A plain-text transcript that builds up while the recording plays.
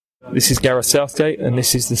This is Gareth Southgate, and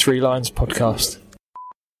this is the Three Lions podcast.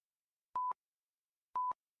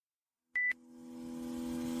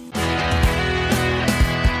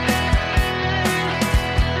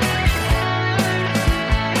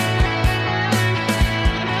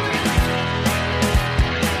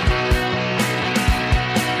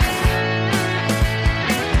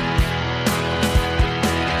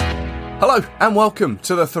 Hello and welcome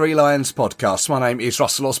to the Three Lions podcast. My name is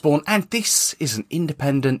Russell Osborne and this is an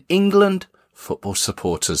independent England football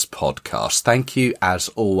supporters podcast. Thank you as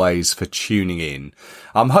always for tuning in.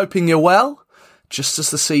 I'm hoping you're well, just as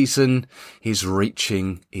the season is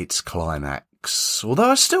reaching its climax.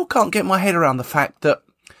 Although I still can't get my head around the fact that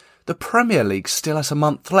the Premier League still has a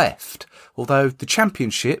month left, although the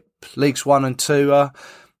Championship, Leagues 1 and 2 are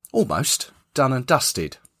almost done and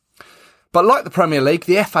dusted. But like the Premier League,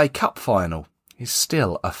 the FA Cup final is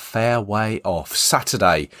still a fair way off.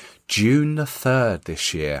 Saturday, June the 3rd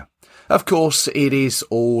this year. Of course, it is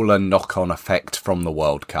all a knock-on effect from the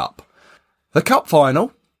World Cup. The Cup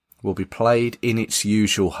final will be played in its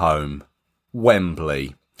usual home,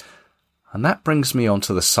 Wembley. And that brings me on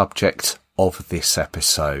to the subject of this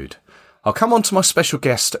episode. I'll come on to my special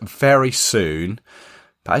guest very soon,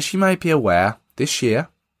 but as you may be aware, this year,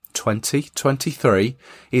 2023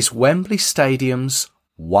 is Wembley Stadium's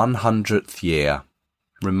 100th year.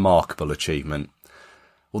 Remarkable achievement.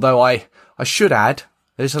 Although I should add,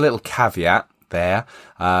 there's a little caveat there.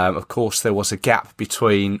 Of course, there was a gap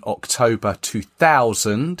between October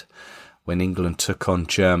 2000, when England took on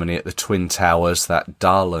Germany at the Twin Towers, that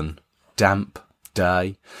dull and damp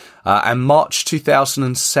day, and March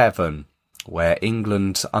 2007, where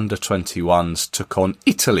England under-21s took on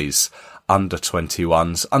Italy's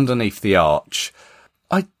under-21s underneath the arch.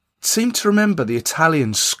 I seem to remember the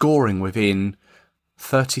Italians scoring within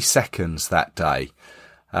 30 seconds that day.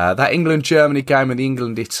 That England-Germany game and the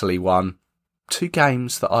England-Italy one, two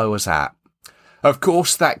games that I was at. Of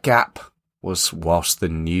course, that gap was whilst the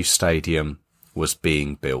new stadium was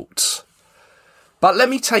being built. But let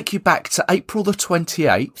me take you back to April the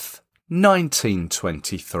 28th,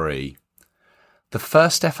 1923. The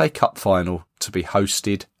first FA Cup final to be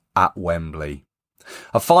hosted at Wembley.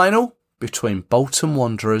 A final between Bolton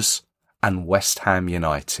Wanderers and West Ham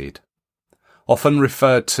United, often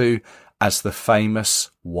referred to as the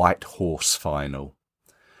famous White Horse final.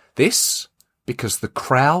 This because the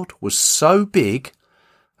crowd was so big,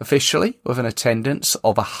 officially with an attendance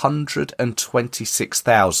of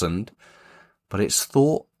 126,000, but it's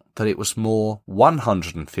thought that it was more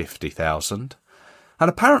 150,000, and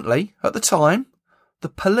apparently at the time the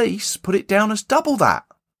police put it down as double that,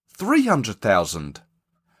 300,000.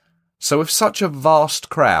 So with such a vast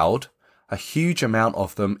crowd, a huge amount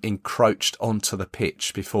of them encroached onto the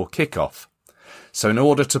pitch before kick-off. So in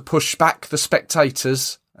order to push back the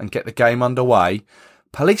spectators and get the game underway,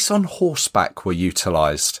 police on horseback were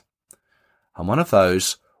utilised. And one of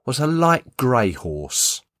those was a light grey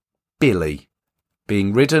horse, Billy,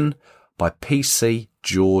 being ridden by PC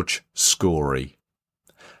George Scory.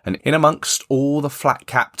 And in amongst all the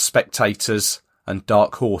flat-capped spectators and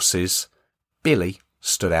dark horses, Billy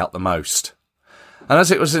stood out the most. And as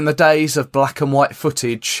it was in the days of black and white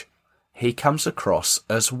footage, he comes across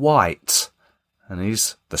as white and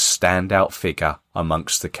is the standout figure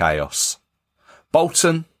amongst the chaos.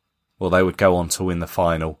 Bolton, well, they would go on to win the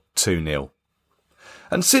final 2-0.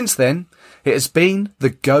 And since then, it has been the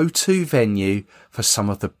go-to venue for some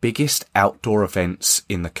of the biggest outdoor events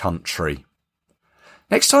in the country.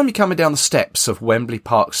 Next time you're coming down the steps of Wembley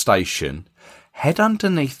Park Station, head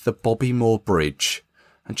underneath the Bobby Moore Bridge,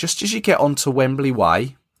 and just as you get onto Wembley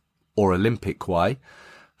Way, or Olympic Way,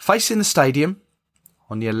 facing the stadium,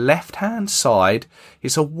 on your left-hand side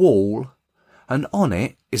is a wall, and on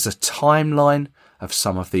it is a timeline of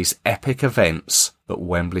some of these epic events that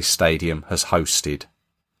Wembley Stadium has hosted.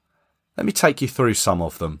 Let me take you through some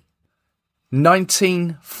of them.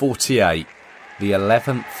 1948, the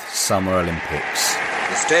 11th Summer Olympics.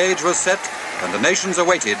 The stage was set, and the nations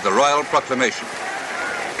awaited the royal proclamation.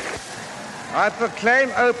 I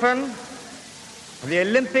proclaim open the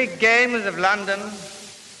Olympic Games of London,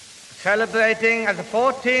 celebrating as the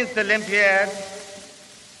 14th Olympiad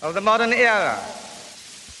of the modern era.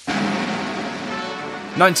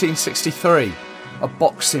 1963, a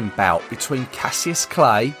boxing bout between Cassius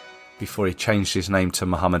Clay, before he changed his name to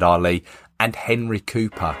Muhammad Ali, and Henry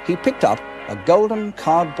Cooper. He picked up a golden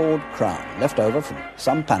cardboard crown left over from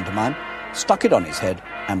some pantomime, stuck it on his head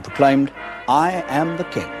and proclaimed, "I am the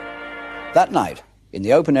king." That night, in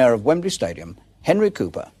the open air of Wembley Stadium, Henry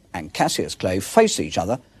Cooper and Cassius Clay faced each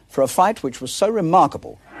other for a fight which was so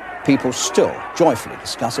remarkable, people still joyfully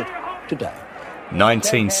discuss it today.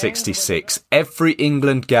 1966. Every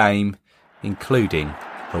England game, including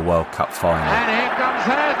the World Cup final. And here comes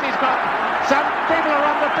Hurst. He's got some people are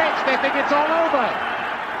on the pitch. They think it's all over.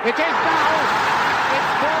 It is now.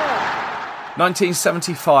 It's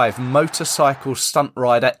 1975. Motorcycle stunt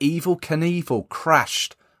rider Evel Knievel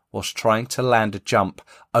crashed whilst trying to land a jump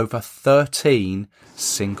over 13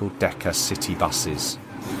 single-decker city buses.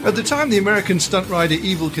 At the time, the American stunt rider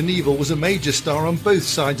Evel Knievel was a major star on both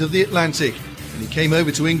sides of the Atlantic, and he came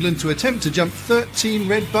over to England to attempt to jump 13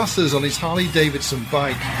 red buses on his Harley-Davidson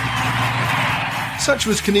bike. Such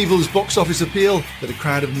was Knievel's box office appeal that a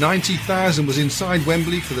crowd of 90,000 was inside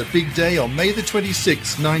Wembley for the big day on May the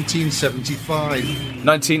 26th, 1975.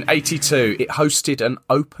 1982, it hosted an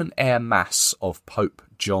open-air mass of Pope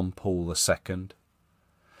John Paul II.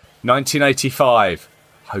 1985,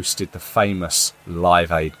 hosted the famous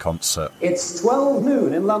Live Aid concert. It's 12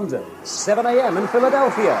 noon in London, 7 a.m. in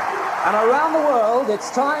Philadelphia, and around the world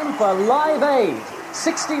it's time for Live Aid.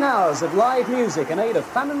 16 hours of live music in aid of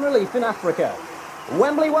famine relief in Africa.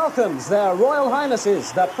 Wembley welcomes their Royal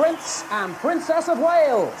Highnesses, the Prince and Princess of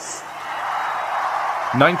Wales.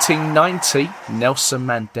 1990, Nelson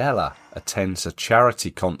Mandela attends a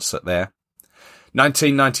charity concert there.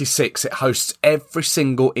 1996, it hosts every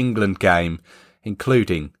single England game,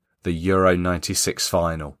 including the Euro 96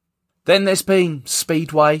 final. Then there's been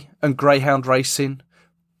Speedway and Greyhound racing,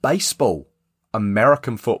 baseball,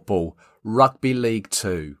 American football, Rugby League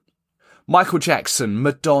 2. Michael Jackson,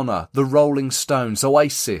 Madonna, the Rolling Stones,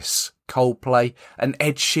 Oasis, Coldplay and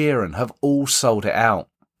Ed Sheeran have all sold it out.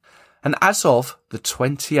 And as of the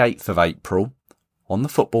 28th of April, on the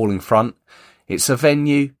footballing front, it's a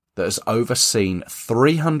venue that has overseen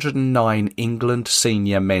 309 England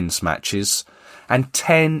senior men's matches and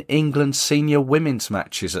 10 England senior women's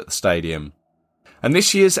matches at the stadium. And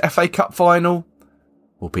this year's FA Cup final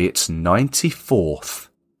will be its 94th,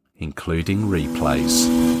 including replays.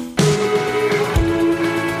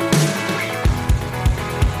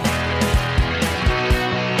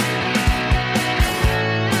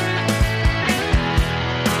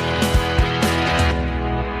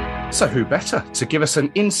 So who better to give us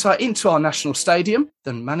an insight into our national stadium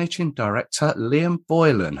than Managing Director Liam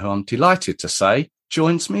Boylan, who I'm delighted to say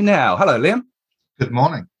joins me now. Hello, Liam. Good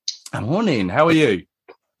morning. Good morning. How are you?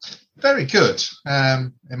 Very good.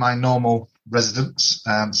 In my normal residence,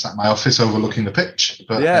 sat in my office overlooking the pitch,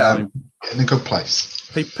 but in a good place.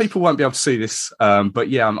 People won't be able to see this, but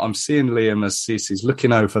yeah, I'm seeing Liam as he's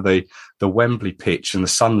looking over the Wembley pitch, and the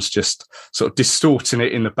sun's just sort of distorting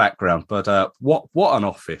it in the background. But what an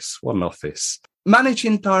office! What an office!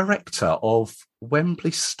 Managing Director of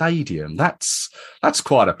Wembley Stadium. That's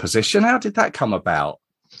quite a position. How did that come about?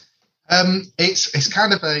 It's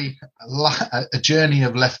kind of a journey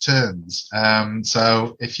of left turns.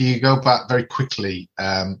 So if you go back very quickly,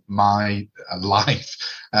 my life,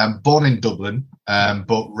 born in Dublin,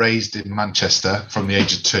 but raised in Manchester from the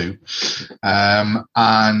age of 2.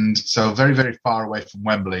 And so very, very far away from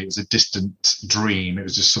Wembley. It was a distant dream. It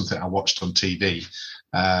was just something I watched on TV.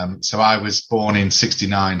 So I was born in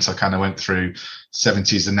 69, so I kind of went through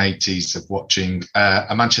 70s and 80s of watching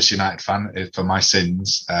a Manchester United fan for my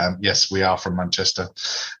sins. Yes, we are from Manchester.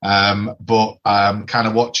 But kind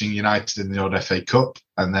of watching United in the odd FA Cup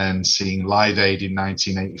and then seeing Live Aid in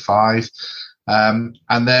 1985.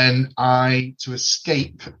 And then to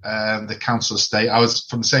escape the council estate, I was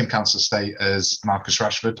from the same council estate as Marcus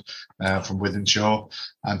Rashford from Wythenshawe.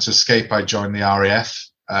 And to escape, I joined the RAF.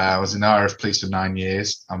 I was in the RAF Police for 9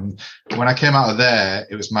 years. When I came out of there,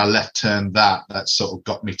 it was my left turn that sort of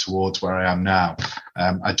got me towards where I am now.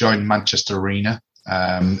 I joined Manchester Arena.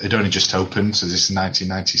 It only just opened, so this is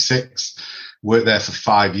 1996. Worked there for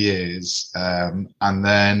 5 years. And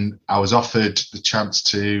then I was offered the chance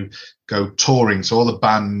to go touring. So all the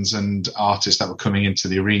bands and artists that were coming into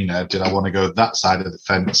the arena, did I want to go that side of the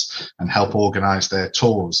fence and help organise their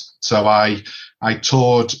tours? So I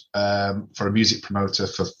toured for a music promoter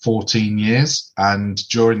for 14 years. And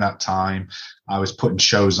during that time, I was putting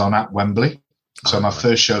shows on at Wembley. So my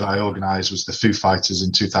first show that I organised was the Foo Fighters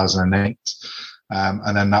in 2008.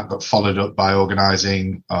 And then that got followed up by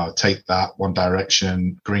organising Take That, One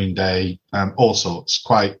Direction, Green Day, all sorts,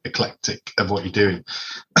 quite eclectic of what you're doing.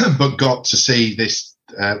 But got to see this,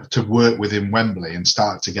 to work within Wembley and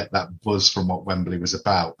start to get that buzz from what Wembley was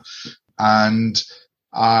about. And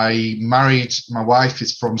I married, my wife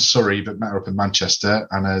is from Surrey, but met her up in Manchester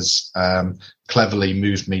and has cleverly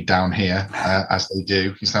moved me down here, as they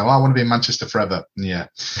do. He's like, I want to be in Manchester forever. Yeah.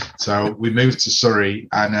 So we moved to Surrey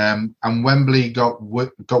and Wembley got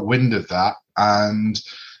wind of that and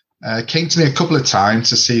came to me a couple of times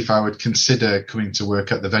to see if I would consider coming to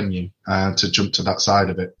work at the venue, to jump to that side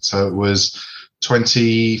of it. So it was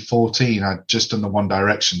 2014. I'd just done the One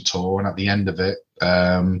Direction tour, and at the end of it,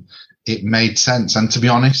 it made sense. And to be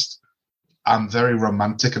honest, I'm very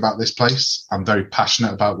romantic about this place. I'm very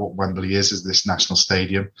passionate about what Wembley is as this national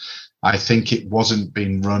stadium. I think it wasn't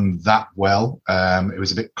being run that well. It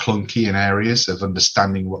was a bit clunky in areas of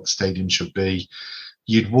understanding what the stadium should be.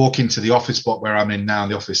 You'd walk into the office block where I'm in now,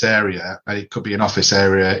 the office area, and it could be an office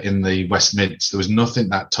area in the West Mids. There was nothing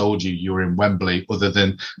that told you were in Wembley other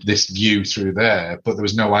than this view through there, but there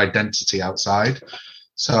was no identity outside.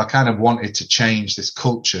 So I kind of wanted to change this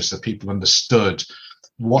culture so people understood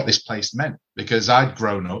what this place meant, because I'd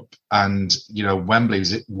grown up and, Wembley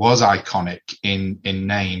was iconic in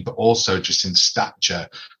name, but also just in stature.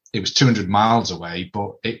 It was 200 miles away,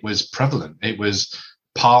 but it was prevalent. It was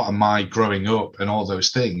part of my growing up and all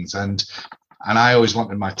those things. And I always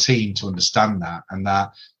wanted my team to understand that, and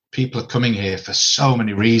that people are coming here for so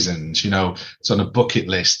many reasons. It's on a bucket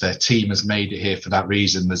list. Their team has made it here for that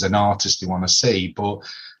reason. There's an artist they want to see, but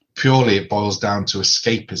purely it boils down to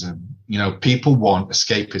escapism. People want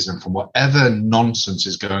escapism from whatever nonsense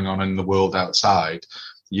is going on in the world outside.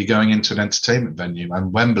 You're going into an entertainment venue,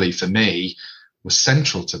 and Wembley for me was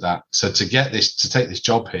central to that. So to take this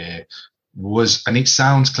job here was, and it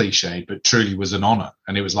sounds cliched, but truly was an honor.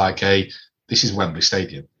 And it was like this is Wembley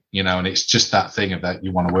Stadium, and it's just that thing of that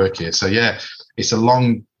you want to work here. So yeah, it's a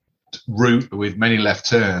long route with many left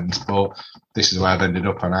turns, but this is where I've ended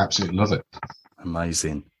up, and I absolutely love it.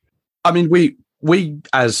 Amazing. I mean, we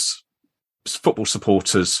as football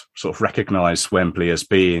supporters sort of recognise Wembley as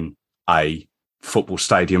being a football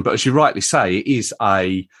stadium, but as you rightly say, it is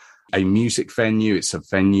a music venue. It's a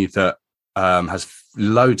venue that has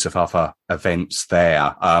loads of other events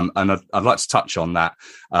there, and I'd like to touch on that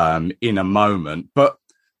in a moment. But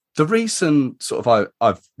the reason sort of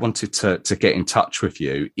I've wanted to get in touch with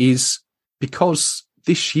you is because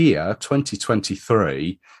this year,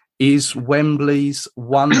 2023, is Wembley's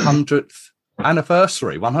 100th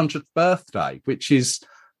anniversary, 100th birthday, which is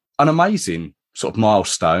an amazing sort of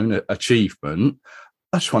milestone achievement.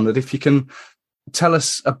 I just wondered if you can tell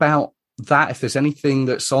us about that, if there's anything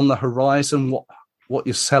that's on the horizon, what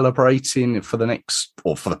you're celebrating for the next,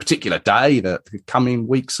 or for the particular day, the coming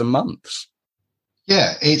weeks and months.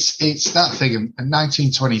 Yeah, it's that thing. In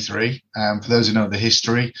 1923, for those who know the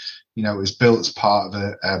history, it was built as part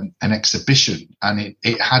of an exhibition, and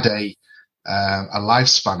it had a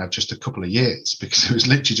lifespan of just a couple of years, because it was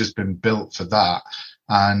literally just been built for that.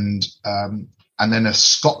 And then a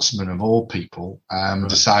Scotsman of all people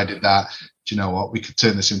decided that, do you know what, we could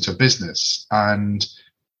turn this into a business. And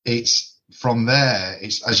it's from there,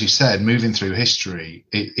 it's, as you said, moving through history,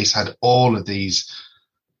 it's had all of these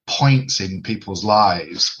points in people's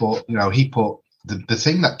lives. But, he put the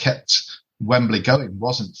thing that kept Wembley going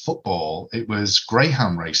wasn't football, it was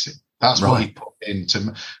greyhound racing. That's right. What he put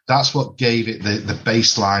into, that's what gave it the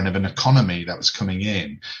baseline of an economy that was coming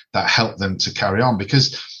in that helped them to carry on.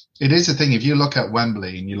 Because it is the thing, if you look at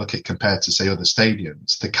Wembley and you look at compared to, say, other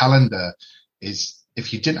stadiums, the calendar is,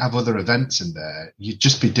 if you didn't have other events in there, you'd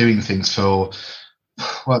just be doing things for,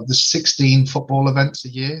 there's 16 football events a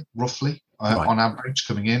year, roughly. Right. On average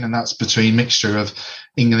coming in, and that's between mixture of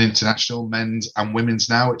England international, men's and women's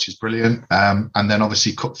now, which is brilliant, and then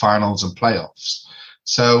obviously cup finals and playoffs.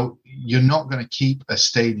 So you're not going to keep a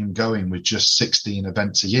stadium going with just 16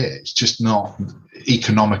 events a year. It's just not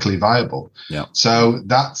economically viable. Yeah. So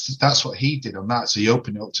that's what he did on that. So he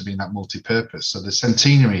opened it up to being that multi-purpose. So the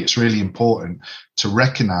centenary, it's really important to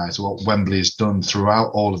recognise what Wembley has done throughout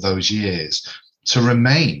all of those years, to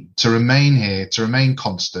remain here, to remain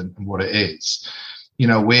constant in what it is.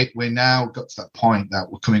 We're now got to that point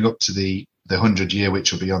that we're coming up to the 100 year,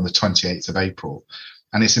 which will be on the 28th of April.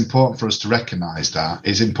 And it's important for us to recognise that.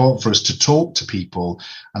 It's important for us to talk to people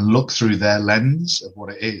and look through their lens of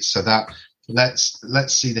what it is, so that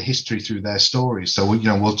let's see the history through their stories. So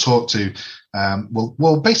we'll talk to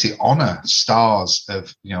we'll basically honour stars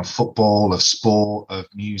of football, of sport, of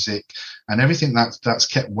music, and everything that's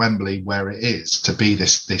kept Wembley where it is to be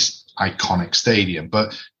this iconic stadium,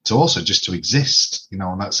 but to also just to exist,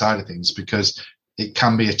 on that side of things, because it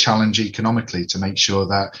can be a challenge economically to make sure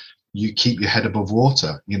that you keep your head above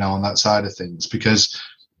water, on that side of things, because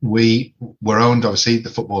we're owned, obviously, the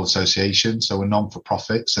Football Association, so we're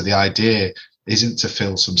non-for-profit. So the idea isn't to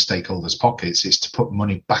fill some stakeholders' pockets, it's to put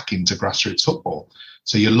money back into grassroots football.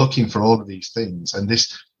 So you're looking for all of these things, and the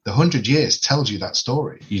 100 years tells you that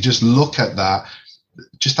story. You just look at that,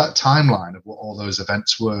 just that timeline of what all those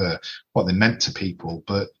events were, what they meant to people.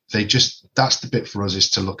 But that's the bit for us, is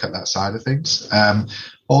to look at that side of things.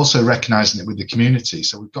 Also recognizing it with the community.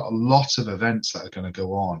 So we've got a lot of events that are going to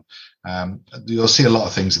go on. You'll see a lot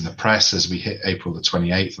of things in the press as we hit April the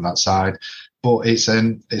 28th on that side, but it's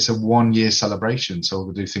a 1 year celebration. So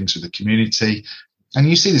we'll do things with the community. And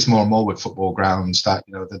you see this more and more with football grounds that,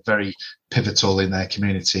 you know, they're very pivotal in their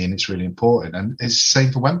community, and it's really important. And it's the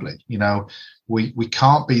same for Wembley. You know, we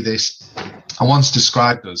can't be this. I once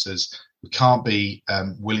described us as, we can't be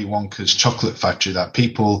Willy Wonka's chocolate factory, that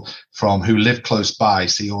people who live close by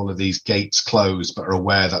see all of these gates closed but are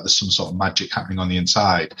aware that there's some sort of magic happening on the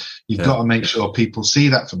inside. You've got to make sure people see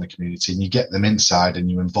that from the community, and you get them inside and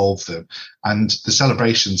you involve them. And the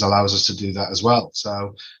celebrations allows us to do that as well.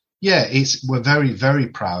 So, yeah, we're very, very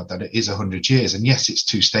proud that it is 100 years. And yes, it's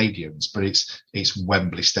 2 stadiums, but it's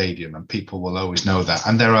Wembley Stadium, and people will always know that.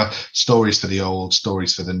 And there are stories for the old,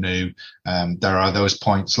 stories for the new. There are those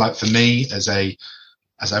points, like for me, as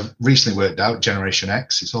I've recently worked out, Generation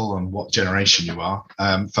X, it's all on what generation you are.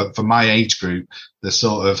 For my age group, the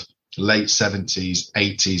sort of late 70s,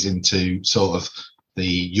 80s into sort of the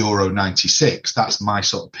Euro 96, that's my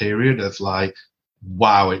sort of period of like,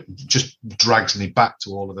 wow, it just drags me back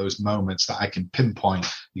to all of those moments that I can pinpoint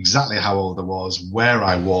exactly how old I was, where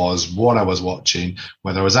I was, what I was watching,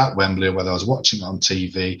 whether I was at Wembley or whether I was watching it on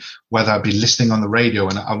TV, whether I'd be listening on the radio.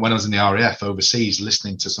 And when I was in the RAF overseas,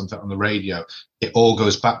 listening to something on the radio, it all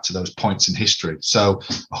goes back to those points in history. So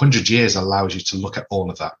 100 years allows you to look at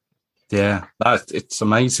all of that. Yeah, it's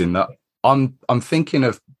amazing. That I'm thinking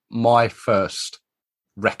of my first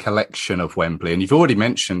recollection of Wembley, and you've already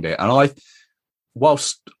mentioned it. And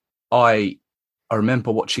whilst I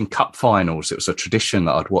remember watching cup finals, it was a tradition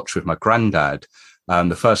that I'd watch with my granddad.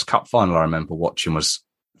 The first cup final I remember watching was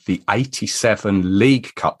the 87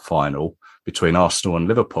 League Cup final between Arsenal and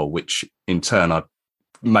Liverpool, which in turn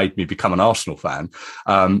made me become an Arsenal fan.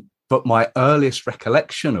 But my earliest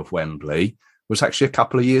recollection of Wembley was actually a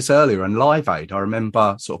couple of years earlier in Live Aid. I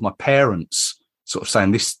remember sort of my parents sort of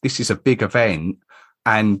saying this is a big event,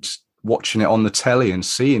 and watching it on the telly and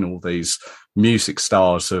seeing all these music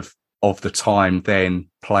stars of the time then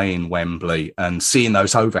playing Wembley, and seeing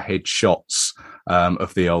those overhead shots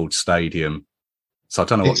of the old stadium. So I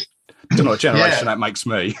don't know what generation that makes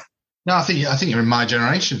me. No, I think you're in my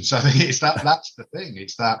generation. So I think it's that's the thing.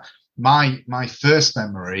 It's that my first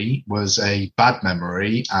memory was a bad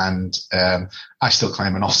memory, and I still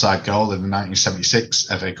claim an offside goal in the 1976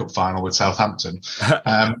 FA Cup final with Southampton.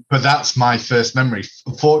 But that's my first memory.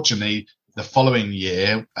 Fortunately, the following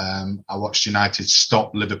year, I watched United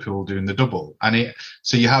stop Liverpool doing the double.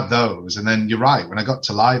 So you have those. And then you're right. When I got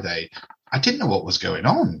to Live Aid, I didn't know what was going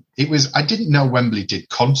on. I didn't know Wembley did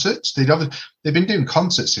concerts. They've been doing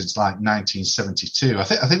concerts since like 1972. I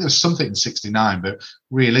think there was something in 69, but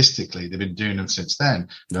realistically, they've been doing them since then.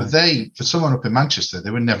 No. But for someone up in Manchester, they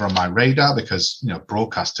were never on my radar because, you know,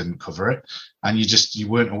 broadcast didn't cover it, and you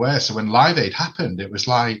weren't aware. So when Live Aid happened, it was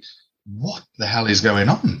like, what the hell is going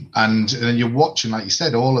on? And then you're watching, like you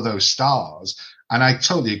said, all of those stars. And I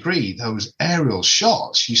totally agree. Those aerial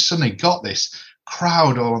shots, you suddenly got this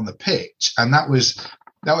crowd all on the pitch. And that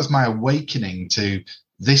was my awakening to,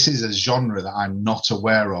 this is a genre that I'm not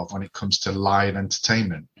aware of when it comes to live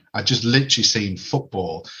entertainment. I just literally seen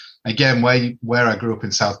football. Again, where I grew up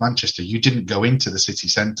in South Manchester, you didn't go into the city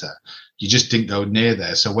centre. You just didn't go near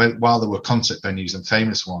there. So while there were concert venues and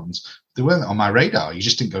famous ones, they weren't on my radar. You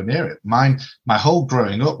just didn't go near it. My whole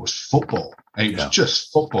growing up was football. It was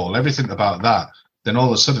just football, everything about that. Then all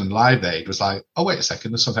of a sudden, Live Aid was like, oh, wait a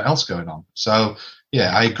second, there's something else going on. So,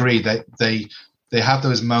 yeah, I agree that they have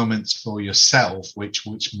those moments for yourself which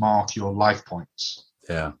mark your life points.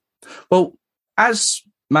 Yeah. Well, as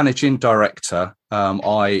managing director,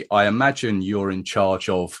 I imagine you're in charge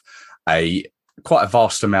of quite a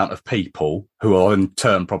vast amount of people, who are in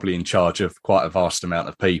turn probably in charge of quite a vast amount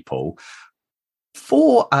of people.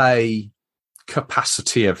 For a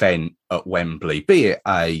capacity event at Wembley, be it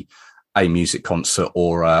a music concert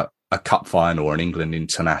or a cup final or an England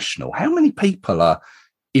international, how many people are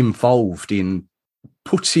involved in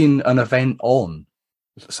putting an event on,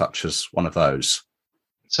 such as one of those?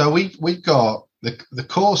 So we've got the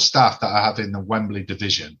core staff that I have in the Wembley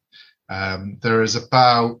division. There is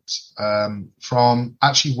about, from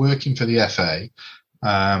actually working for the FA,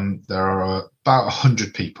 there are about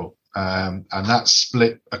 100 people, and that's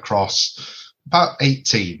split across about 8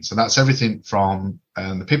 teams. And that's everything from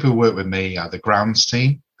the people who work with me are the grounds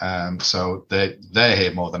team, So they're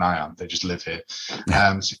here more than I am. They just live here. So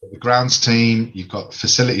you've got the grounds team, you've got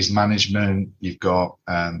facilities management, you've got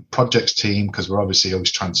projects team, because we're obviously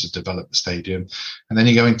always trying to develop the stadium. And then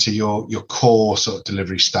you go into your core sort of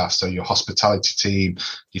delivery staff. So your hospitality team,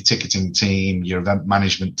 your ticketing team, your event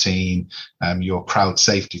management team, your crowd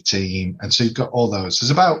safety team. And so you've got all those.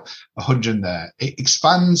 There's about 100 there. It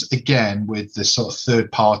expands again with the sort of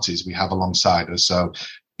third parties we have alongside us. So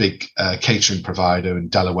big catering provider in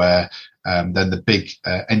Delaware, then the big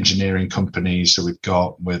engineering companies. So we've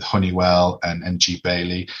got with Honeywell and NG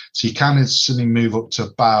Bailey. So you kind of suddenly move up to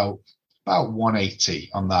about 180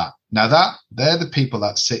 on that. Now they're the people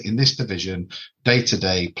that sit in this division day to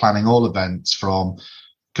day, planning all events from,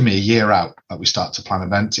 can be a year out that we start to plan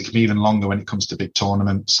events. It can be even longer when it comes to big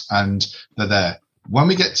tournaments, and they're there. When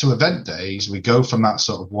we get to event days, we go from that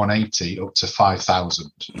sort of 180 up to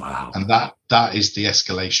 5,000. Wow. And that is the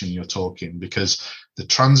escalation you're talking, because the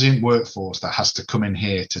transient workforce that has to come in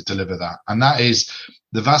here to deliver that. And that is,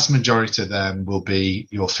 the vast majority of them will be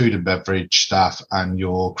your food and beverage staff and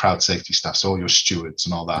your crowd safety staff, so all your stewards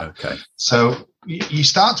and all that. Okay. So you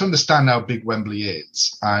start to understand how big Wembley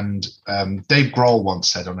is. And Dave Grohl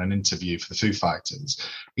once said on an interview for the Foo Fighters,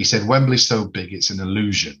 he said, Wembley's so big, it's an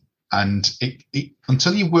illusion. And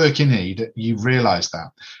until you work in here, you realise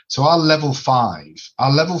that. So our level five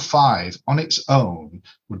on its own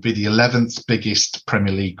would be the 11th biggest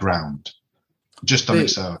Premier League ground, just on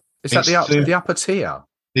its own. Is that the upper tier?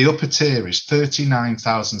 The upper tier is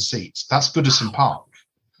 39,000 seats. That's Goodison Park.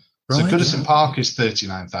 Right. So Goodison Park is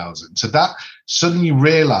 39,000. So that suddenly you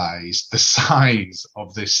realise the size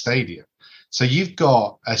of this stadium. So you've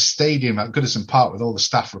got a stadium at Goodison Park with all the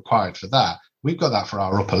staff required for that. We've got that for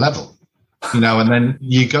our upper level, and then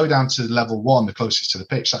you go down to level 1, the closest to the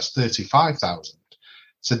pitch, that's 35,000.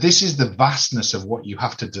 So this is the vastness of what you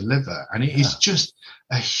have to deliver. And it is just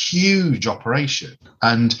a huge operation.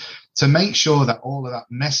 And to make sure that all of that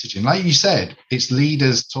messaging, like you said, it's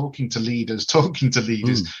leaders talking to leaders,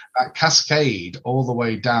 that cascade all the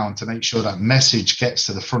way down to make sure that message gets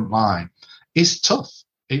to the front line is tough.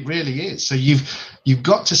 It really is. So you've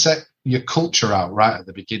got to set your culture out right at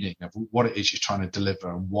the beginning of what it is you're trying to deliver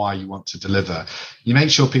and why you want to deliver. You make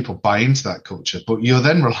sure people buy into that culture, but you're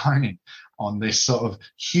then relying on this sort of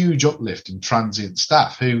huge uplift in transient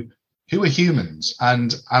staff who are humans.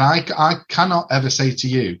 And I cannot ever say to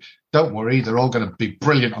you, don't worry, they're all going to be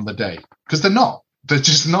brilliant on the day, because they're not. They're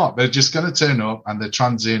just not. They're just going to turn up and they're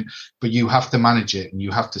transient, but you have to manage it and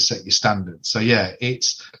you have to set your standards. So yeah,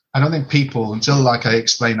 I don't think people, until like I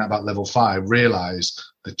explained that about level 5, realize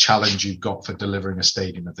the challenge you've got for delivering a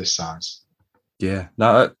stadium of this size. Yeah,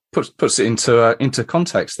 no, it puts it into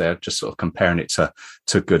context there. Just sort of comparing it to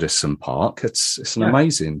Goodison Park. It's an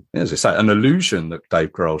amazing, as I say, an illusion that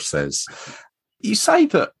Dave Grohl says. You say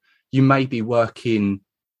that you may be working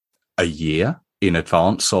a year in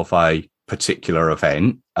advance of a particular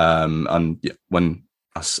event, and when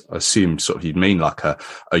I assumed sort of you'd mean like a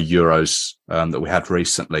Euros that we had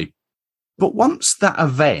recently. But once that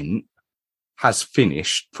event has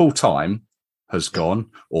finished, full time has gone,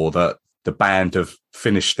 or the band have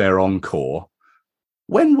finished their encore,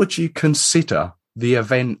 when would you consider the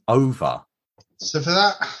event over? So for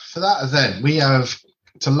that event, we have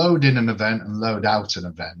to load in an event and load out an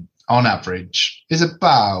event on average is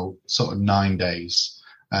about sort of 9 days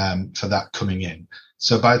for that coming in.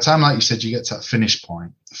 So by the time, like you said, you get to that finish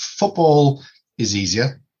point, football is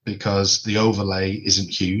easier because the overlay isn't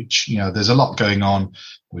huge. There's a lot going on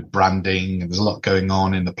with branding and there's a lot going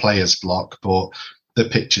on in the players block, but the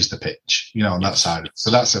pitch is the pitch, on that side. So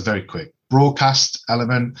that's a very quick broadcast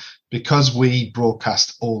element, because we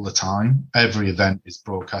broadcast all the time. Every event is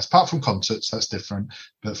broadcast, apart from concerts, that's different.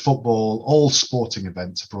 But football, all sporting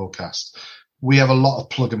events are broadcast. We have a lot of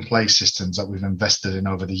plug and play systems that we've invested in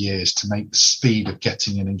over the years to make the speed of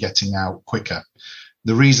getting in and getting out quicker.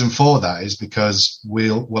 The reason for that is because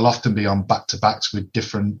we'll often be on back-to-backs with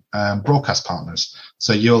different broadcast partners.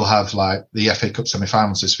 So you'll have like the FA Cup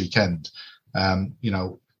semi-finals this weekend.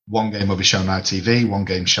 One game will be shown on ITV, one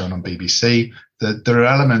game shown on BBC. There are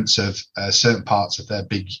elements of certain parts of their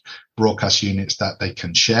big broadcast units that they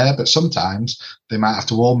can share, but sometimes they might have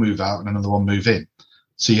to all move out and another one move in.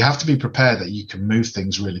 So you have to be prepared that you can move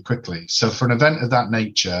things really quickly. So for an event of that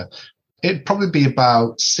nature, it'd probably be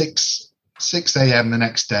about 6 a.m. the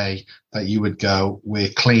next day that you would go,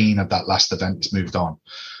 we're clean of that last event, it's moved on.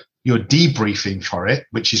 your debriefing for it,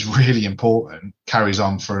 which is really important, carries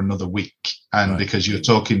on for another week. And because you're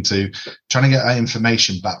trying to get that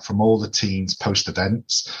information back from all the teams post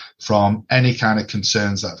events, from any kind of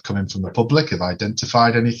concerns that have come in from the public, have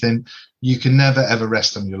identified anything, you can never ever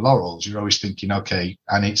rest on your laurels. You're always thinking, okay,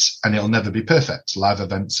 and it'll never be perfect. Live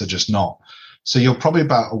events are just not. So you're probably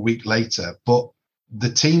about a week later, but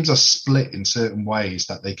the teams are split in certain ways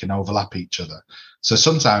that they can overlap each other. So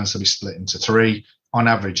sometimes they'll be split into 3, on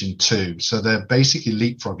average in 2. So they're basically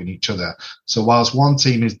leapfrogging each other. So whilst one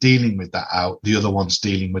team is dealing with that out, the other one's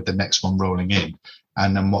dealing with the next one rolling in,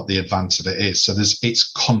 and then what the advance of it is. So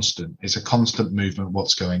it's constant. It's a constant movement,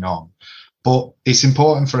 what's going on. But it's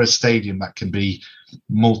important for a stadium that can be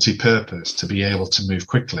multi-purpose to be able to move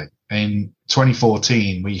quickly. In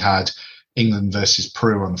 2014, we had England versus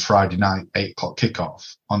Peru on the Friday night, 8 o'clock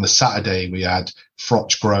kickoff. On the Saturday, we had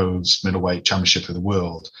Froch Groves Middleweight Championship of the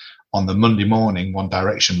World. On the Monday morning, One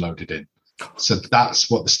Direction loaded in. So that's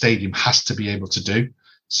what the stadium has to be able to do.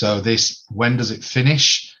 So when does it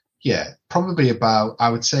finish? Yeah, probably about, I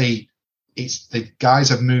would say the guys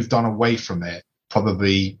have moved on away from it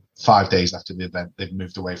probably 5 days after the event. They've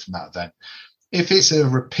moved away from that event. If it's a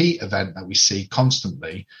repeat event that we see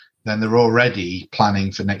constantly, then they're already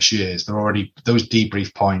planning for next year's. They're already, those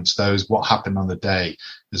debrief points, what happened on the day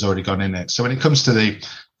has already gone in it. So when it comes to the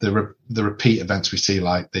repeat events we see,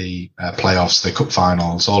 like the playoffs, the cup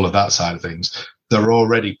finals, all of that side of things, they're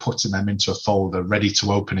already putting them into a folder ready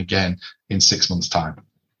to open again in 6 months' time.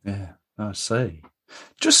 Yeah, I see.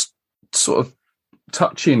 Just sort of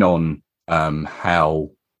touching on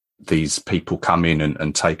how these people come in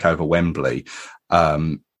and take over Wembley.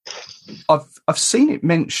 I've seen it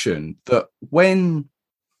mentioned that when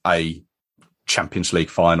a Champions League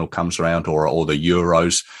final comes around or the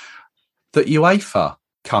Euros, that UEFA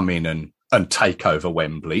come in and take over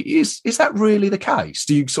Wembley. Is that really the case?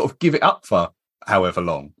 Do you sort of give it up for however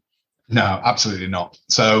long? No, absolutely not.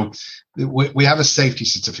 So we have a safety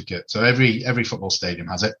certificate. So every football stadium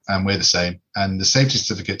has it, and we're the same. And the safety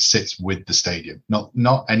certificate sits with the stadium,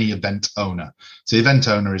 not any event owner. So the event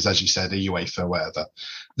owner is, as you said, a UEFA, whatever.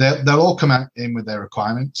 They'll all come in with their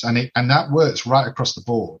requirements, and that works right across the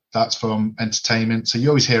board. That's from entertainment. So you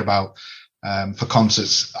always hear about for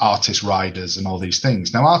concerts, artist riders and all these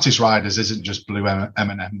things. Now, artist riders isn't just blue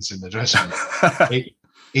M&Ms in the dressing room.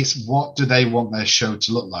 It's what do they want their show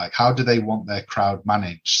to look like? How do they want their crowd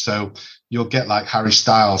managed? So you'll get like Harry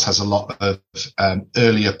Styles has a lot of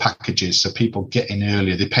earlier packages. So people get in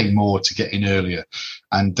earlier. They pay more to get in earlier,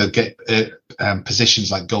 and they'll get positions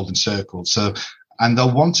like golden circles. And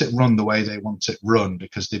they'll want it run the way they want it run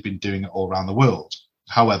because they've been doing it all around the world.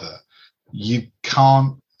 However, you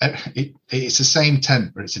can't, it's the same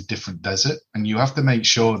tent, but it's a different desert. And you have to make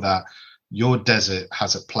sure that your desert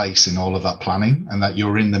has a place in all of that planning and that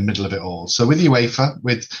you're in the middle of it all. So with UEFA,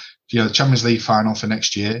 with the Champions League final for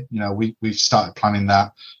next year, we've started planning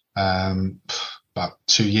that about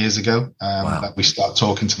 2 years ago. Wow. That we start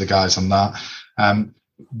talking to the guys on that.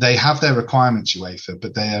 They have their requirements, UEFA,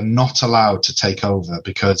 but they are not allowed to take over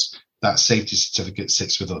because that safety certificate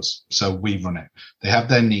sits with us. So we run it. They have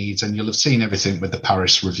their needs, and you'll have seen everything with the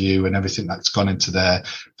Paris review and everything that's gone into there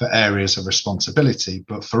for areas of responsibility.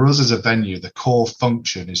 But for us as a venue, the core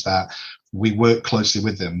function is that we work closely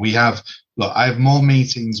with them. I have more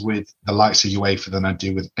meetings with the likes of UEFA than I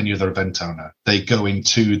do with any other event owner. They go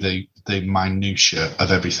into the minutiae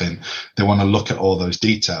of everything. They want to look at all those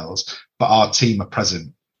details, but our team are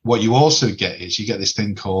present. What you also get is you get this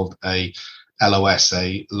thing called a LOS,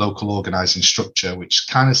 a local organising structure, which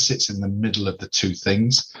kind of sits in the middle of the two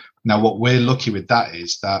things. Now, what we're lucky with that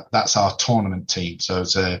is that's our tournament team. So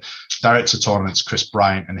it's a director of tournaments, Chris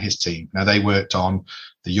Bryant and his team. Now, they worked on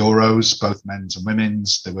the Euros, both men's and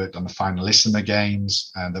women's. They worked on the Finalissima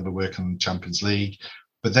games, and they were working on the Champions League.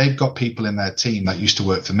 But they've got people in their team that used to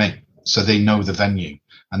work for me. So they know the venue,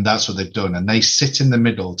 and that's what they've done. And they sit in the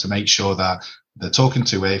middle to make sure that they're talking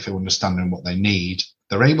to UEFA, understanding what they need.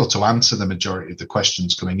 They're able to answer the majority of the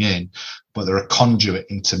questions coming in, but they're a conduit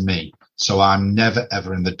into me. So I'm never,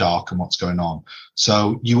 ever in the dark on what's going on.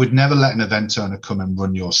 So you would never let an event owner come and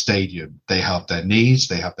run your stadium. They have their needs,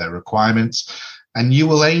 they have their requirements, and you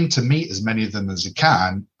will aim to meet as many of them as you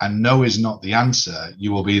can. And no is not the answer.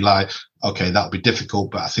 You will be like, okay, that'll be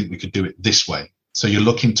difficult, but I think we could do it this way. So you're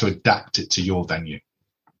looking to adapt it to your venue.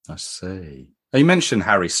 I see. You mentioned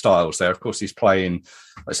Harry Styles there. Of course, he's playing,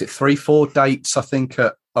 3-4 dates, I think,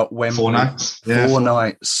 at Wembley. 4 nights. Yeah, 4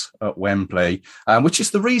 nights at Wembley, which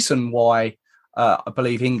is the reason why I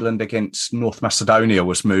believe England against North Macedonia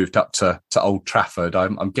was moved up to Old Trafford.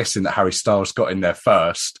 I'm guessing that Harry Styles got in there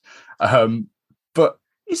first. But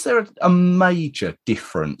is there a major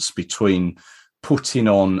difference between putting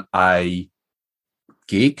on a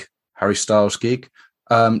gig, Harry Styles gig,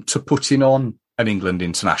 to putting on an England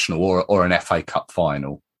international or an FA Cup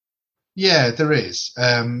final? Yeah, there is.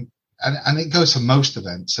 And it goes for most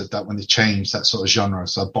events that when they change that sort of genre,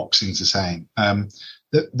 so boxing's the same.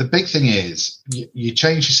 The big thing is you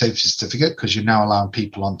change your safety certificate because you're now allowing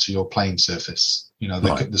people onto your playing surface.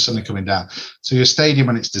 There's something coming down. So your stadium,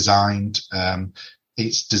 when it's designed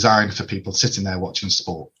for people sitting there watching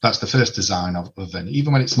sport. That's the first design of venue.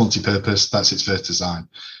 Even when it's multi-purpose, that's its first design.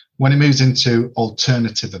 When it moves into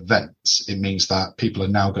alternative events, it means that people are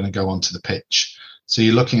now going to go onto the pitch. So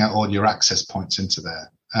you're looking at all your access points into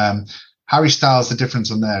there. Harry Styles, the difference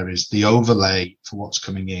on there is the overlay for what's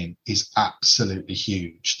coming in is absolutely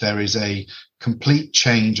huge. There is a complete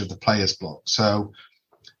change of the players block. So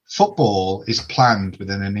football is planned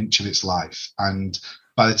within an inch of its life. And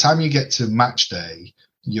by the time you get to match day,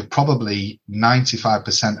 you're probably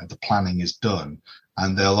 95% of the planning is done,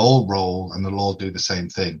 and they'll all roll and they'll all do the same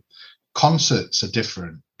thing. Concerts are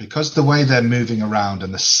different because the way they're moving around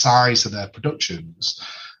and the size of their productions,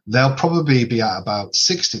 they'll probably be at about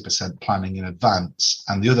 60% planning in advance,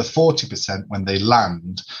 and the other 40% when they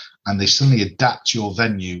land and they suddenly adapt your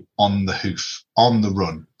venue on the hoof, on the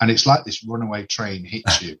run. And it's like this runaway train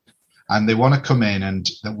hits you. And they want to come in, and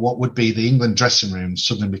what would be the England dressing room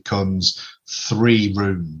suddenly becomes 3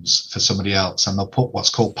 rooms for somebody else. And they'll put what's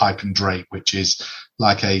called pipe and drape, which is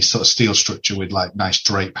like a sort of steel structure with like nice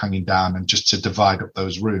drape hanging down, and just to divide up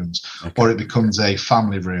those rooms. Okay. Or it becomes a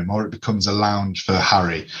family room, or it becomes a lounge for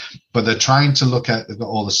Harry. But they're trying to look at, they've got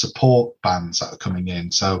all the support bands that are coming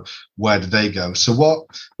in. So where do they go? So what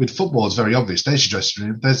with football is very obvious. There's your dressing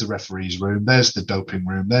room, there's the referee's room, there's the doping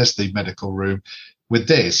room, there's the medical room. With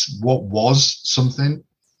this, what was something,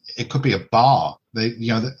 it could be a bar.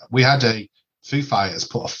 We had a Foo Fighters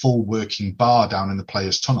put a full working bar down in the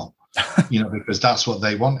players' tunnel, because that's what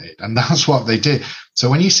they wanted and that's what they did. So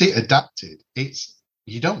when you see it adapted,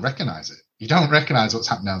 you don't recognize it. You don't recognize what's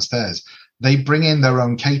happening downstairs. They bring in their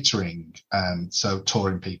own catering, so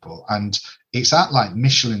touring people, and it's at like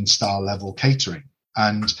Michelin star level catering.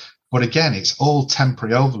 But again, it's all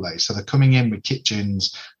temporary overlay. So they're coming in with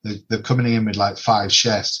kitchens, they're coming in with like 5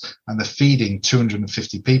 chefs, and they're feeding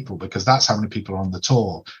 250 people because that's how many people are on the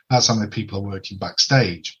tour. That's how many people are working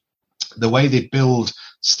backstage. The way they build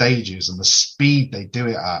stages and the speed they do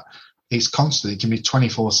it at, it's constant. It can be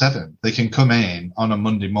 24/7. They can come in on a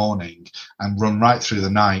Monday morning and run right through the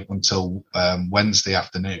night until Wednesday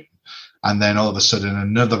afternoon. And then all of a sudden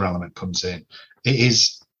another element comes in.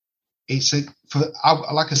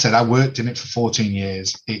 Like I said, I worked in it for 14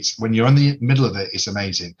 years. It's when you're in the middle of it, it's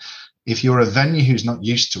amazing. If you're a venue who's not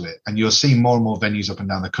used to it, and you'll see more and more venues up and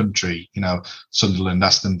down the country, Sunderland,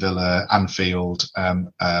 Aston Villa, Anfield,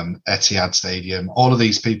 Etihad Stadium, all of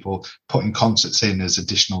these people putting concerts in as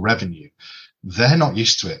additional revenue. They're not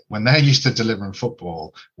used to it. When they're used to delivering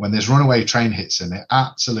football, when there's runaway train hits in, it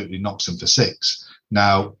absolutely knocks them for 6.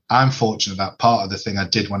 Now, I'm fortunate that part of the thing I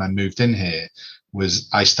did when I moved in here was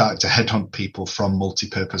I started to headhunt people from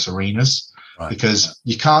multi-purpose arenas, right? Because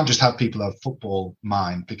you can't just have people have football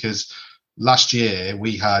mind, because last year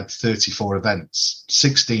we had 34 events.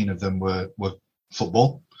 16 of them were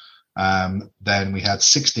football. Then we had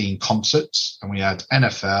 16 concerts, and we had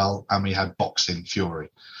NFL, and we had boxing, Fury.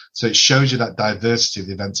 So it shows you that diversity of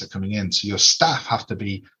the events are coming in. So your staff have to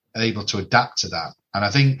be able to adapt to that. And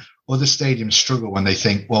I think other stadiums struggle when they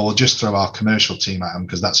think, well, we'll just throw our commercial team at them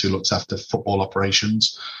because that's who looks after football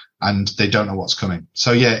operations, and they don't know what's coming.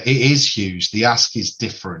 So yeah, it is huge. The ask is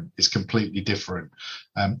different. It's completely different.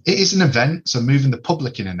 It is an event. So moving the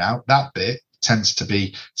public in and out, that bit tends to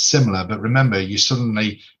be similar. But remember, you're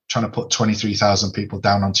suddenly trying to put 23,000 people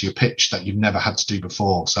down onto your pitch that you've never had to do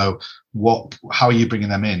before. So how are you bringing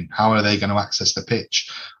them in? How are they going to access the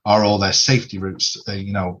pitch? Are all their safety routes,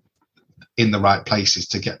 in the right places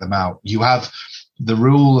to get them out? You have the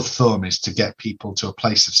rule of thumb is to get people to a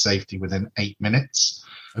place of safety within 8 minutes.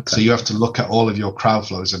 Okay. So you have to look at all of your crowd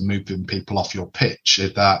flows and moving people off your pitch.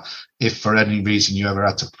 If for any reason you ever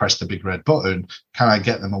had to press the big red button, can I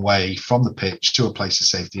get them away from the pitch to a place of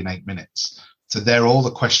safety in 8 minutes? So they're all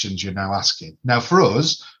the questions you're now asking. Now for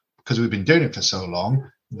us, because we've been doing it for so long,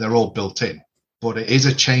 they're all built in, but it is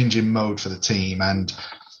a change in mode for the team, and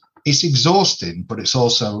it's exhausting, but it's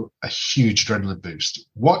also a huge adrenaline boost.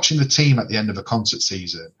 Watching the team at the end of a concert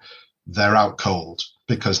season, they're out cold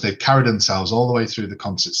because they've carried themselves all the way through the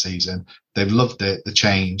concert season. They've loved it, the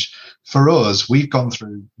change. For us, we've gone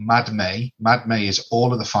through Mad May. Mad May is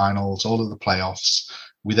all of the finals, all of the playoffs.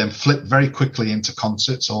 We then flip very quickly into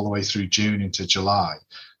concerts all the way through June into July.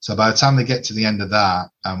 So by the time they get to the end of that,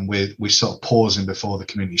 and we're sort of pausing before the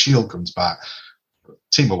Community Shield comes back,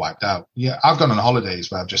 team were wiped out. Yeah, I've gone on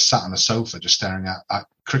holidays where I've just sat on a sofa just staring at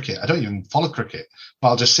cricket. I don't even follow cricket, but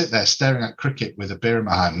I'll just sit there staring at cricket with a beer in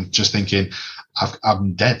my hand, just thinking,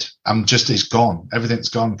 I'm dead. It's gone. Everything's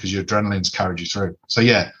gone because your adrenaline's carried you through. So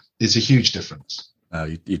yeah, it's a huge difference.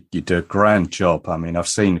 You do a grand job. I mean, I've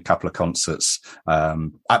seen a couple of concerts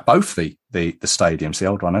at both the stadiums, the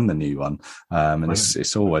old one and the new one, and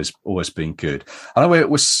it's always been good. I know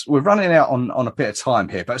we're running out on a bit of time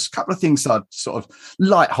here, but there's a couple of things that I'd sort of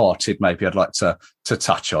light-hearted maybe I'd like to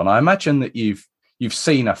touch on. I imagine that you've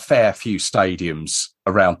seen a fair few stadiums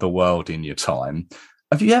around the world in your time.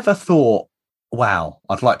 Have you ever thought, wow,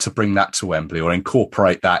 I'd like to bring that to Wembley or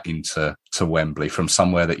incorporate that into Wembley from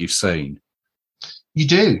somewhere that you've seen? You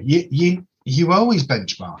do. You always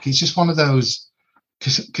benchmark. It's just one of those,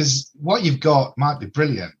 because what you've got might be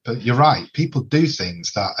brilliant, but you're right. People do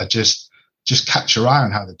things that are just catch your eye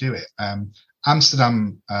on how they do it.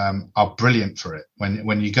 Amsterdam are brilliant for it.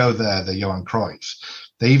 When you go there, the Johan Cruyff,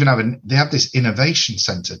 they even have this innovation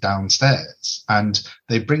centre downstairs, and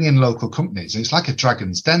they bring in local companies. It's like a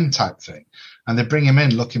Dragon's Den type thing, and they bring them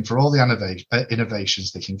in looking for all the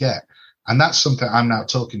innovations they can get. And that's something I'm now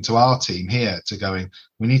talking to our team here to going,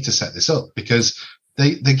 we need to set this up, because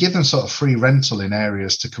they give them sort of free rental in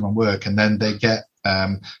areas to come and work, and then they get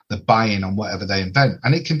the buy-in on whatever they invent.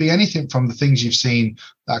 And it can be anything from the things you've seen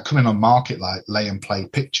that are coming on market, like lay and play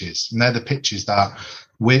pitches. And they're the pitches that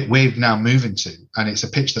we're now moving to. And it's a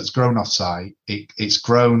pitch that's grown off-site. It's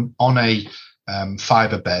grown on a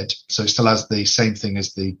fibre bed, so it still has the same thing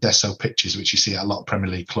as the Deso pitches, which you see at a lot of Premier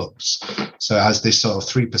League clubs. So it has this sort of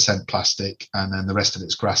 3% plastic, and then the rest of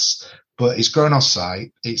it's grass. But it's grown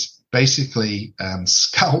off-site. It's basically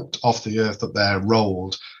scalped off the earth up there,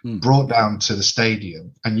 rolled, brought down to the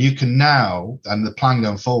stadium. And you can now, and the plan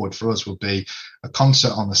going forward for us will be a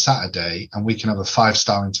concert on the Saturday, and we can have a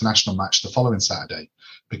 5-star international match the following Saturday,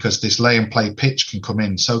 because this lay and play pitch can come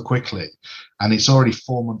in so quickly, and it's already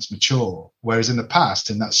 4 months mature. Whereas in the past,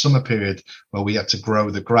 in that summer period where we had to grow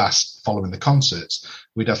the grass following the concerts,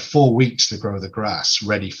 we'd have 4 weeks to grow the grass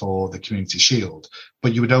ready for the Community Shield.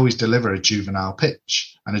 But you would always deliver a juvenile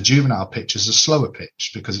pitch, and a juvenile pitch is a slower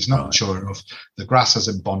pitch because it's not mature enough. The grass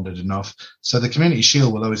hasn't bonded enough. So the Community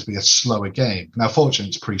Shield will always be a slower game. Now, fortunately,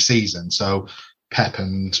 it's pre-season, so Pep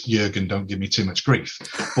and Jurgen don't give me too much grief,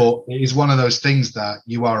 but it is one of those things that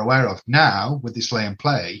you are aware of. Now, with this lay and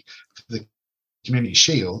play, for the Community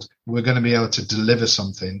Shield, we're going to be able to deliver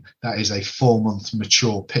something that is a 4-month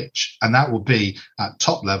mature pitch, and that will be at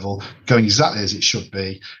top level, going exactly as it should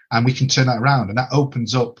be, and we can turn that around, and that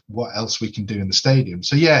opens up what else we can do in the stadium.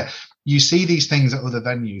 So yeah, you see these things at other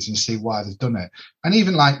venues and see why they've done it. And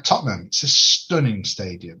even like Tottenham, it's a stunning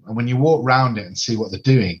stadium, and when you walk around it and see what they're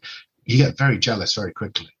doing, you get very jealous very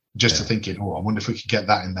quickly, just to thinking, I wonder if we could get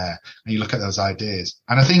that in there. And you look at those ideas.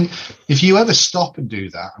 And I think if you ever stop and do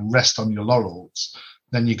that and rest on your laurels,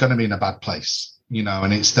 then you're going to be in a bad place,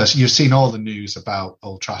 and you've seen all the news about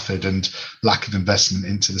Old Trafford and lack of investment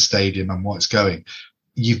into the stadium and what it's going.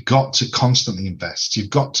 You've got to constantly invest. You've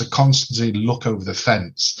got to constantly look over the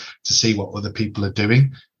fence to see what other people are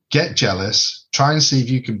doing. Get jealous, try and see if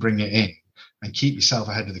you can bring it in, and keep yourself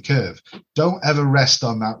ahead of the curve. Don't ever rest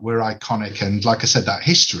on that we're iconic and, like I said, that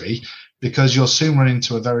history, because you'll soon run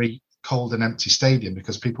into a very cold and empty stadium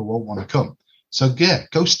because people won't want to come. So yeah,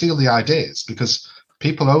 go steal the ideas, because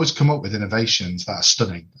people always come up with innovations that are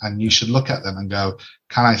stunning, and you should look at them and go,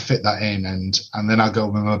 can I fit that in? And then I'll go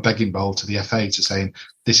with a begging bowl to the FA to saying,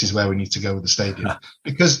 this is where we need to go with the stadium,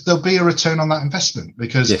 because there'll be a return on that investment.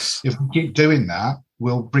 Because if we keep doing that,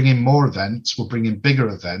 we'll bring in more events, we'll bring in bigger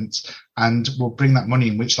events, and we'll bring that money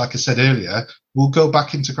in, which, like I said earlier, will go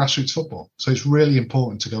back into grassroots football. So it's really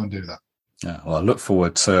important to go and do that. Yeah, well, I look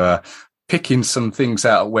forward to picking some things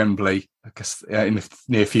out at Wembley, I guess, in the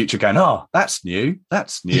near future, going, that's new.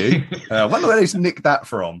 I wonder where he's nicked that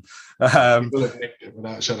from. People have nicked it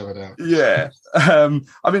without a shadow of a doubt. Yeah.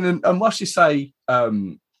 I mean, and whilst you say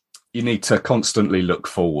you need to constantly look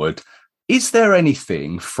forward, is there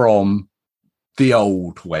anything from the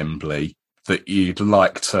old Wembley that you'd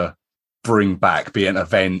like to bring back, be it an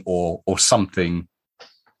event or something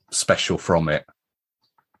special from it?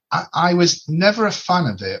 I was never a fan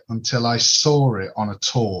of it until I saw it on a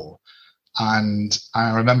tour. And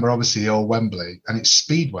I remember, obviously, the old Wembley, and it's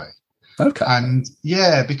Speedway. Okay. And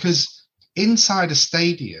yeah, because inside a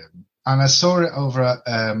stadium, and I saw it over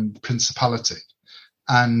at Principality,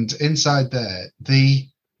 and inside there, the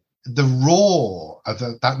roar of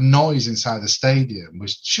that noise inside the stadium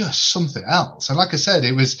was just something else. And like I said,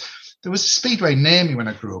 it was there was a speedway near me when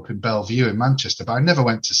I grew up in Bellevue in Manchester, but I never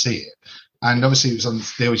went to see it. And obviously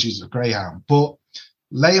they always used a Greyhound. But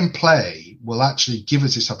Lay and Play will actually give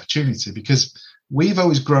us this opportunity because we've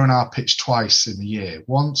always grown our pitch twice in the year,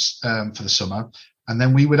 once for the summer, and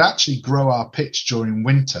then we would actually grow our pitch during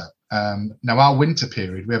winter. Now, our winter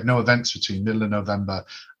period, we have no events between middle of November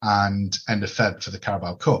and end of Feb for the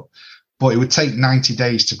Carabao Cup. But it would take 90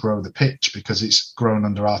 days to grow the pitch because it's grown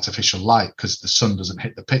under artificial light because the sun doesn't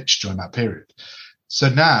hit the pitch during that period. So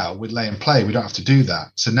now with Lay and Play, we don't have to do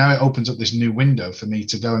that. So now it opens up this new window for me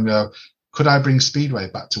to go and go, could I bring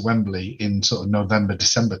Speedway back to Wembley in sort of November,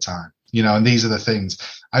 December time? You know, and these are the things.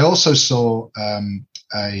 I also saw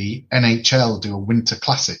a NHL do a winter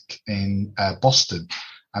classic in Boston,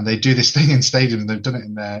 and they do this thing in stadiums. They've done it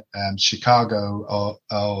in their Chicago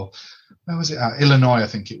or where was it? Illinois, I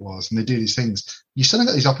think it was. And they do these things. You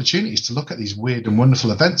suddenly get these opportunities to look at these weird and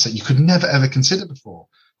wonderful events that you could never, ever consider before.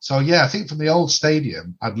 So, yeah, I think from the old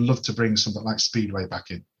stadium, I'd love to bring something like Speedway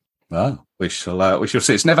back in. Well, we shall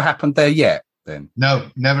see. It's never happened there yet, then? No,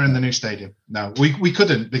 never in the new stadium. No, we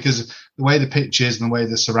couldn't because the way the pitch is and the way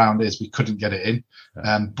the surround is, we couldn't get it in.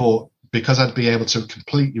 But because I'd be able to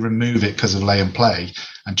completely remove it because of Lay and Play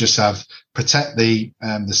and just protect the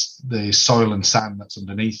soil and sand that's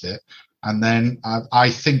underneath it. And then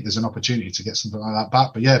I think there's an opportunity to get something like that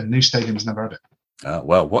back. But yeah, the new stadium's never had it.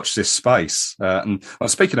 Well, watch this space. And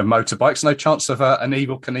speaking of motorbikes, no chance of an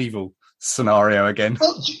Evel Knievel scenario again.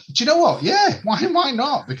 Well, do you know what? Yeah, why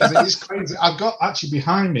not? Because it is crazy. I've got actually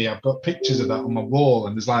behind me, I've got pictures of that on my wall,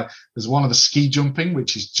 and there's one of the ski jumping,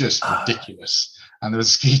 which is just ridiculous. And there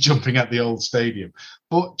was ski jumping at the old stadium.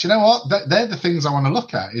 But do you know what? They're the things I want to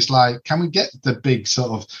look at. It's like, can we get the big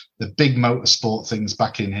motorsport things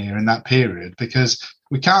back in here in that period? Because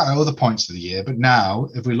we can't at other points of the year. But now,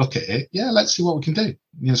 if we look at it, yeah, let's see what we can do.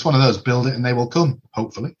 You know, it's one of those, build it and they will come,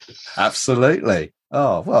 hopefully. Absolutely.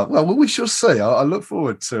 Oh, well, we shall see. I look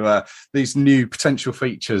forward to these new potential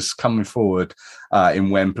features coming forward in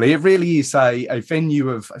Wembley. It really is a venue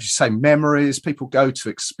of, as you say, memories. People go to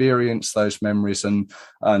experience those memories. And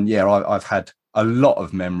yeah, I've had a lot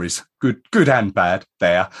of memories, good and bad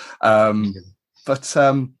there. But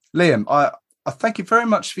Liam, I thank you very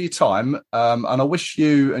much for your time. And I wish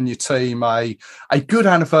you and your team a good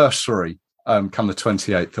anniversary. Come the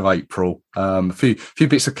 28th of April. A few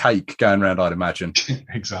bits of cake going around, I'd imagine.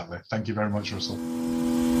 Exactly. Thank you very much, Russell.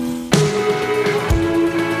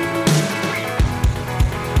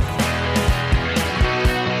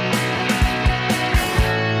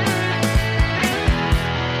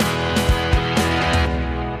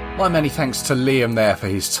 My many thanks to Liam there for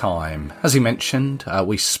his time. As he mentioned,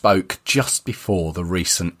 we spoke just before the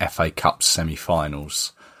recent FA Cup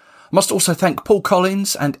semi-finals. Must also thank Paul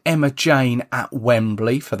Collins and Emma Jane at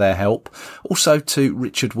Wembley for their help. Also to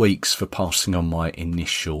Richard Weeks for passing on my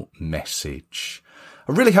initial message.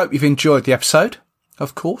 I really hope you've enjoyed the episode.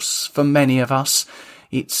 Of course, for many of us,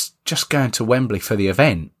 it's just going to Wembley for the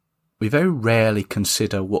event. We very rarely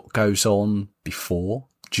consider what goes on before,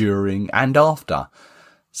 during and after.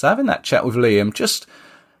 So having that chat with Liam just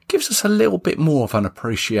gives us a little bit more of an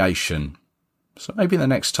appreciation. So maybe the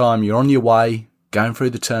next time you're on your way, going through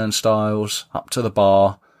the turnstiles, up to the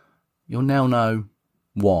bar, you'll now know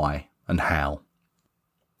why and how.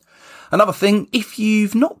 Another thing, if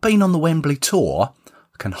you've not been on the Wembley tour,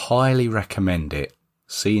 I can highly recommend it.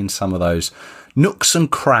 Seeing some of those nooks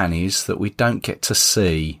and crannies that we don't get to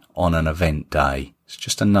see on an event day. It's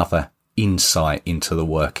just another insight into the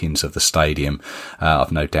workings of the stadium.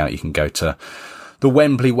 I've no doubt you can go to the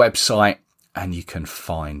Wembley website and you can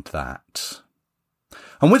find that.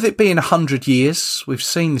 And with it being 100 years, we've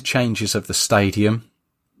seen the changes of the stadium.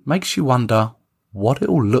 Makes you wonder what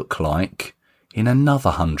it'll look like in another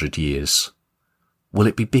 100 years. Will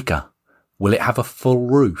it be bigger? Will it have a full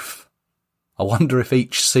roof? I wonder if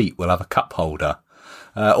each seat will have a cup holder.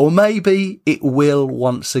 Or maybe it will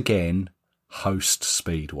once again host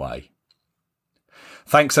Speedway.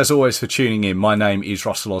 Thanks as always for tuning in. My name is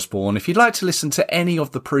Russell Osborne. If you'd like to listen to any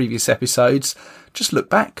of the previous episodes, just look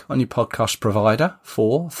back on your podcast provider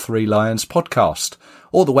for Three Lions Podcast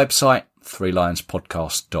or the website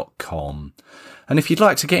threelionspodcast.com. And if you'd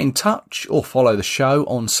like to get in touch or follow the show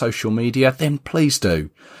on social media, then please do.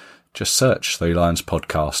 Just search Three Lions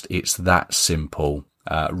Podcast. It's that simple.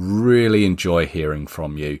 Really enjoy hearing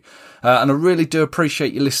from you. And I really do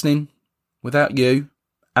appreciate you listening. Without you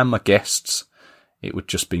and my guests, it would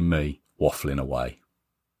just be me waffling away.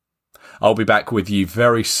 I'll be back with you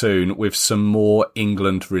very soon with some more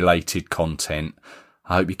England-related content.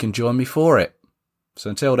 I hope you can join me for it.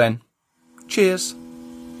 So until then, cheers.